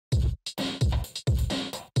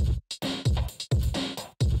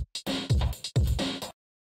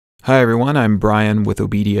Hi everyone, I'm Brian with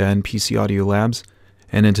Obedia and PC Audio Labs,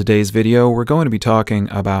 and in today's video we're going to be talking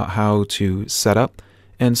about how to set up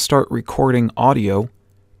and start recording audio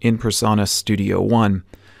in PreSonus Studio One.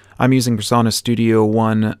 I'm using PreSonus Studio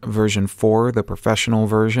One version 4, the professional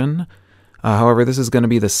version. However, this is going to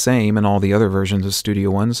be the same in all the other versions of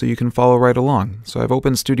Studio One, so you can follow right along. So I've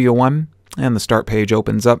opened Studio One, and the start page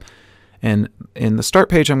opens up, and in the start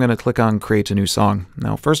page I'm going to click on Create a New Song.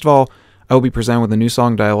 Now first of all, I will be presented with a new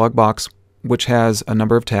song dialog box, which has a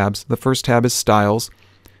number of tabs. The first tab is Styles.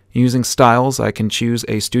 Using Styles, I can choose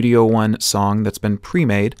a Studio One song that's been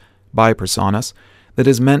pre-made by PreSonus that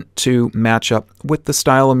is meant to match up with the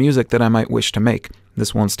style of music that I might wish to make.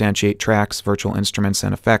 This will instantiate tracks, virtual instruments,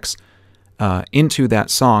 and effects into that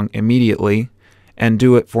song immediately and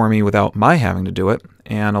do it for me without my having to do it,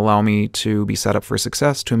 and allow me to be set up for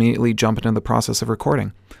success to immediately jump into the process of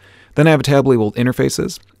recording. Then I have a tab labeled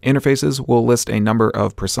Interfaces. Interfaces will list a number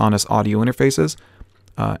of PreSonus audio interfaces,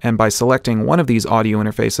 and by selecting one of these audio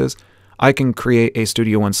interfaces, I can create a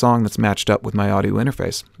Studio One song that's matched up with my audio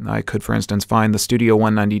interface. I could, for instance, find the Studio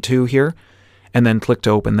 192 here, and then click to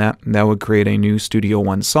open that, and that would create a new Studio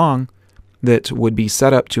One song that would be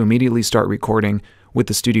set up to immediately start recording with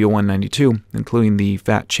the Studio 192, including the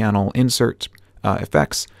fat channel insert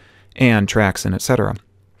effects and tracks and etc.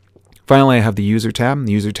 Finally, I have the User tab.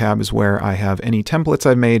 The User tab is where I have any templates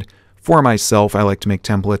I've made for myself. I like to make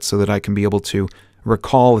templates so that I can be able to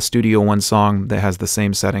recall a Studio One song that has the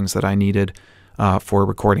same settings that I needed for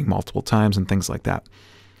recording multiple times and things like that.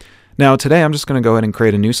 Now today I'm just going to go ahead and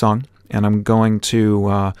create a new song, and I'm going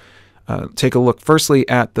to take a look firstly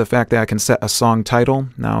at the fact that I can set a song title.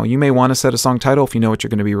 Now you may want to set a song title if you know what you're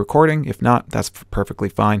going to be recording. If not, that's perfectly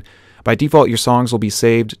fine. By default, your songs will be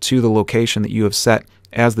saved to the location that you have set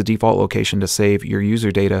as the default location to save your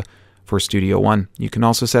user data for Studio One. You can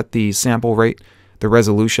also set the sample rate, the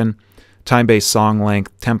resolution, time-based song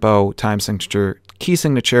length, tempo, time signature, key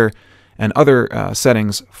signature, and other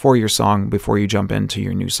settings for your song before you jump into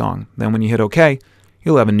your new song. Then when you hit OK,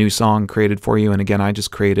 you'll have a new song created for you. And again, I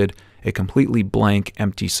just created a completely blank,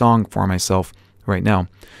 empty song for myself right now.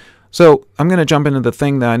 So I'm going to jump into the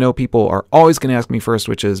thing that I know people are always going to ask me first,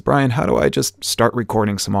 which is, Brian, how do I just start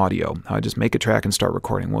recording some audio? How do I just make a track and start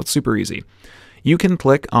recording? Well, it's super easy. You can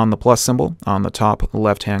click on the plus symbol on the top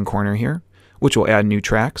left-hand corner here, which will add new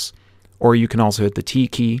tracks, or you can also hit the T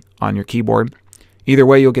key on your keyboard. Either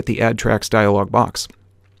way, you'll get the Add Tracks dialog box.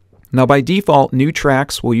 Now, by default, new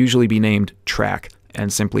tracks will usually be named Track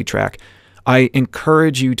and simply Track. I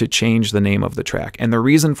encourage you to change the name of the track, and the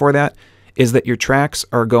reason for that is that your tracks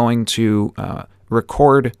are going to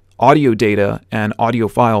record audio data and audio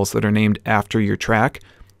files that are named after your track,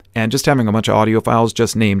 and just having a bunch of audio files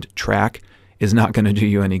just named track is not going to do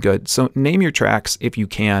you any good. So name your tracks, if you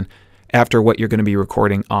can, after what you're going to be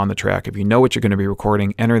recording on the track. If you know what you're going to be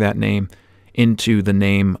recording, enter that name into the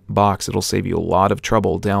name box. It'll save you a lot of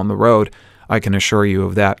trouble down the road, I can assure you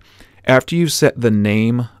of that. After you've set the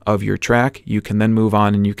name of your track, you can then move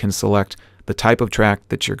on and you can select the type of track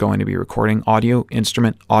that you're going to be recording: audio,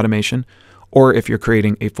 instrument, automation, or if you're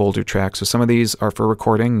creating a folder track. So some of these are for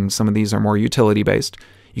recording and some of these are more utility based.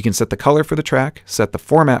 You can set the color for the track, set the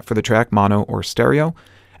format for the track, mono or stereo,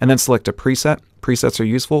 and then select a preset. Presets are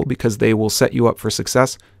useful because they will set you up for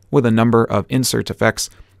success with a number of insert effects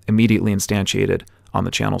immediately instantiated on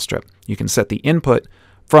the channel strip. You can set the input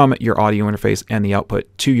from your audio interface and the output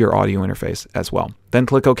to your audio interface as well. Then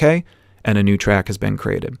click OK, and a new track has been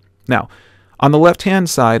created. Now, on the left-hand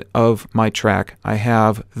side of my track, I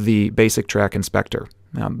have the basic track inspector.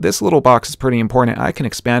 Now, this little box is pretty important. I can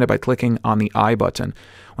expand it by clicking on the I button.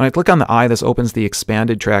 When I click on the I, this opens the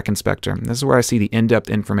expanded track inspector. This is where I see the in-depth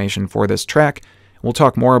information for this track. We'll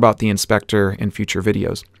talk more about the inspector in future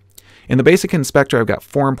videos. In the basic inspector, I've got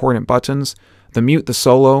 4 important buttons: the mute, the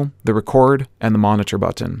solo, the record, and the monitor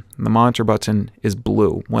button. And the monitor button is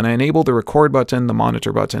blue. When I enable the record button, the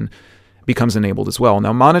monitor button becomes enabled as well.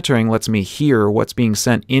 Now, monitoring lets me hear what's being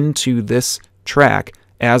sent into this track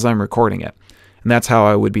as I'm recording it. And that's how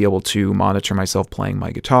I would be able to monitor myself playing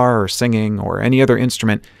my guitar or singing or any other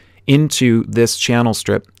instrument into this channel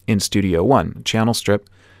strip in Studio One. Channel strip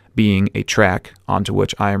being a track onto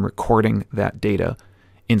which I am recording that data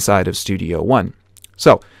inside of Studio One.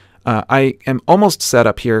 So I am almost set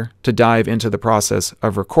up here to dive into the process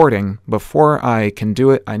of recording. Before I can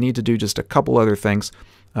do it, I need to do just a couple other things.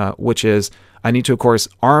 Which is, I need to, of course,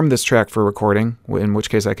 arm this track for recording, in which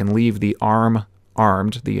case I can leave the arm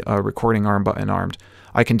armed, the recording arm button armed.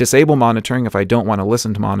 I can disable monitoring if I don't want to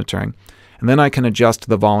listen to monitoring, and then I can adjust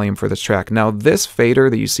the volume for this track. Now, this fader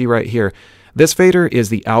that you see right here, This fader is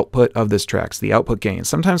the output of this track, the output gain.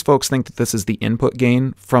 Sometimes folks think that this is the input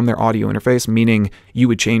gain from their audio interface, meaning you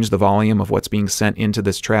would change the volume of what's being sent into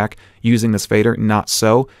this track using this fader. Not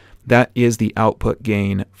so. That is the output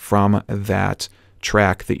gain from that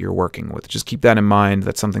track that you're working with. Just keep that in mind.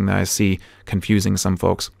 That's something that I see confusing some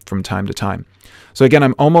folks from time to time. So again,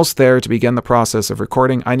 I'm almost there to begin the process of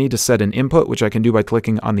recording. I need to set an input, which I can do by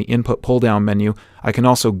clicking on the input pull-down menu. I can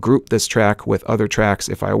also group this track with other tracks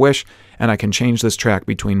if I wish, and I can change this track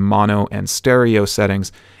between mono and stereo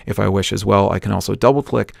settings if I wish as well. I can also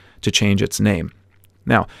double-click to change its name.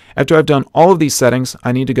 Now, after I've done all of these settings,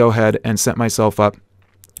 I need to go ahead and set myself up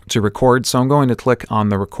to record. So I'm going to click on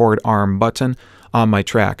the record arm button on my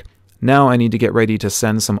track. Now I need to get ready to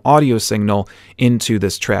send some audio signal into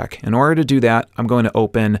this track. In order to do that, I'm going to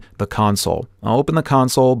open the console. I'll open the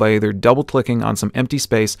console by either double clicking on some empty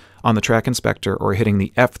space on the track inspector or hitting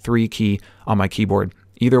the F3 key on my keyboard.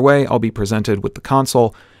 Either way, I'll be presented with the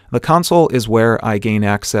console. The console is where I gain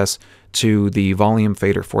access to the volume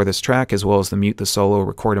fader for this track, as well as the mute, the solo,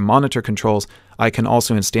 record, and monitor controls. I can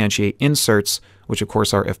also instantiate inserts, which of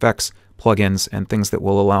course are effects, plugins, and things that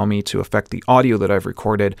will allow me to affect the audio that I've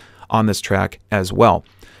recorded on this track as well.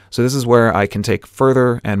 So this is where I can take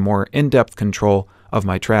further and more in-depth control of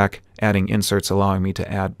my track, adding inserts, allowing me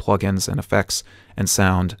to add plugins and effects and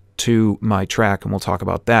sound to my track, and we'll talk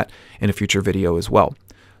about that in a future video as well.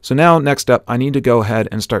 So now, next up, I need to go ahead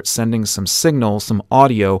and start sending some signal, some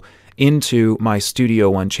audio, into my Studio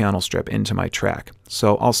One channel strip, into my track.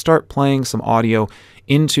 So I'll start playing some audio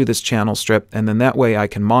into this channel strip, and then that way I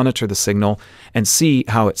can monitor the signal and see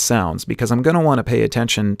how it sounds, because I'm going to want to pay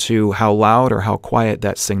attention to how loud or how quiet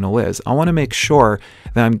that signal is. I want to make sure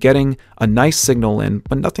that I'm getting a nice signal in,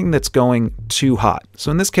 but nothing that's going too hot. So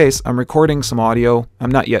in this case, I'm recording some audio.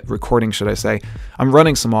 I'm not yet recording, should I say. I'm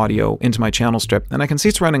running some audio into my channel strip, and I can see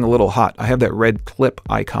it's running a little hot. I have that red clip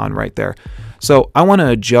icon right there. So I want to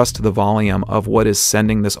adjust the volume of what is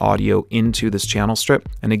sending this audio into this channel strip.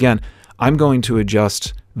 And again, I'm going to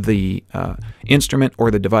adjust the instrument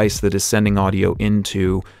or the device that is sending audio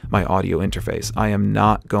into my audio interface. I am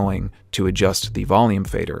not going to adjust the volume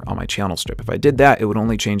fader on my channel strip. If I did that, it would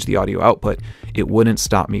only change the audio output. It wouldn't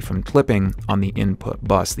stop me from clipping on the input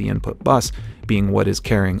bus being what is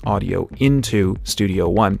carrying audio into Studio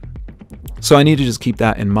One. So I need to just keep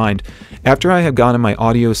that in mind. After I have gotten my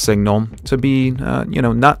audio signal to be,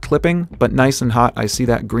 not clipping, but nice and hot, I see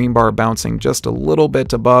that green bar bouncing just a little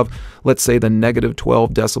bit above, let's say the negative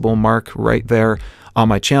 12 decibel mark right there on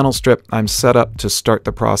my channel strip. I'm set up to start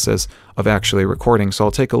the process of actually recording. So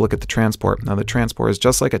I'll take a look at the transport. Now the transport is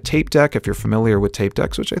just like a tape deck, if you're familiar with tape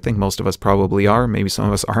decks, which I think most of us probably are. Maybe some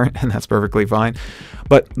of us aren't, and that's perfectly fine.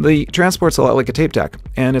 But the transport's a lot like a tape deck,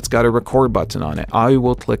 and it's got a record button on it. I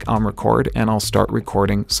will click on record, and I'll start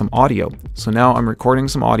recording some audio. So now I'm recording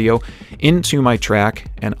some audio into my track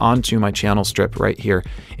and onto my channel strip right here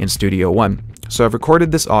in Studio One. So I've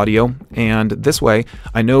recorded this audio, and this way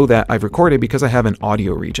I know that I've recorded because I have an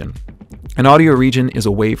audio region. An audio region is a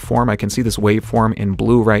waveform. I can see this waveform in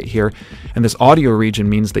blue right here, and this audio region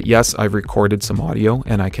means that yes, I've recorded some audio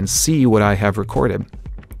and I can see what I have recorded.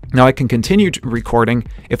 Now I can continue recording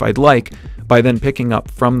if I'd like by then picking up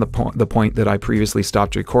from the point that I previously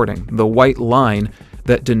stopped recording. The white line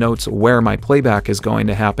that denotes where my playback is going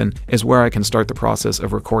to happen is where I can start the process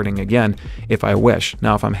of recording again if I wish.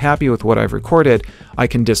 Now if I'm happy with what I've recorded, I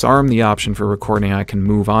can disarm the option for recording. I can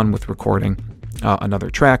move on with recording another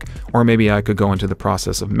track, or maybe I could go into the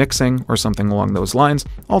process of mixing or something along those lines.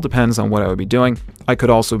 All depends on what I would be doing. I could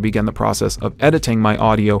also begin the process of editing my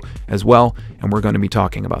audio as well, and we're going to be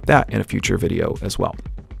talking about that in a future video as well.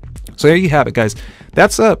 So there you have it, guys.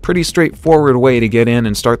 That's a pretty straightforward way to get in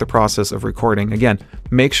and start the process of recording. Again,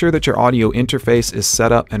 make sure that your audio interface is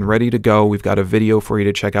set up and ready to go. We've got a video for you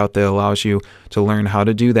to check out that allows you to learn how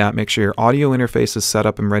to do that. Make sure your audio interface is set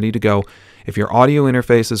up and ready to go. If your audio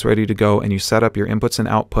interface is ready to go and you set up your inputs and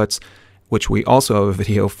outputs, which we also have a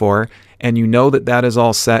video for, and you know that that is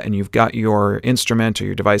all set and you've got your instrument or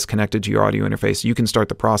your device connected to your audio interface, you can start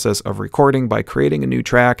the process of recording by creating a new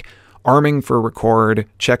track, arming for record,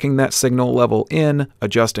 checking that signal level in,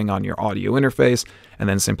 adjusting on your audio interface, and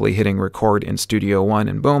then simply hitting record in Studio One,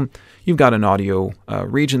 and boom, you've got an audio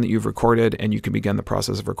region that you've recorded, and you can begin the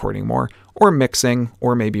process of recording more, or mixing,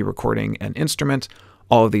 or maybe recording an instrument.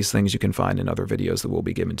 All of these things you can find in other videos that will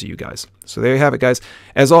be given to you guys. So there you have it, guys.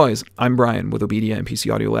 As always, I'm Brian with Obedia and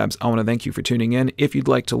PC Audio Labs. I want to thank you for tuning in. If you'd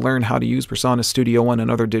like to learn how to use PreSonus, Studio One,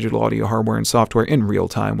 and other digital audio hardware and software in real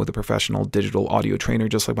time with a professional digital audio trainer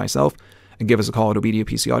just like myself, give us a call at Obedia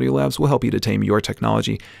PC Audio Labs. We'll help you to tame your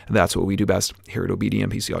technology. That's what we do best here at Obedia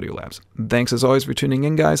and PC Audio Labs. Thanks as always for tuning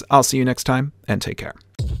in, guys. I'll see you next time, and take care.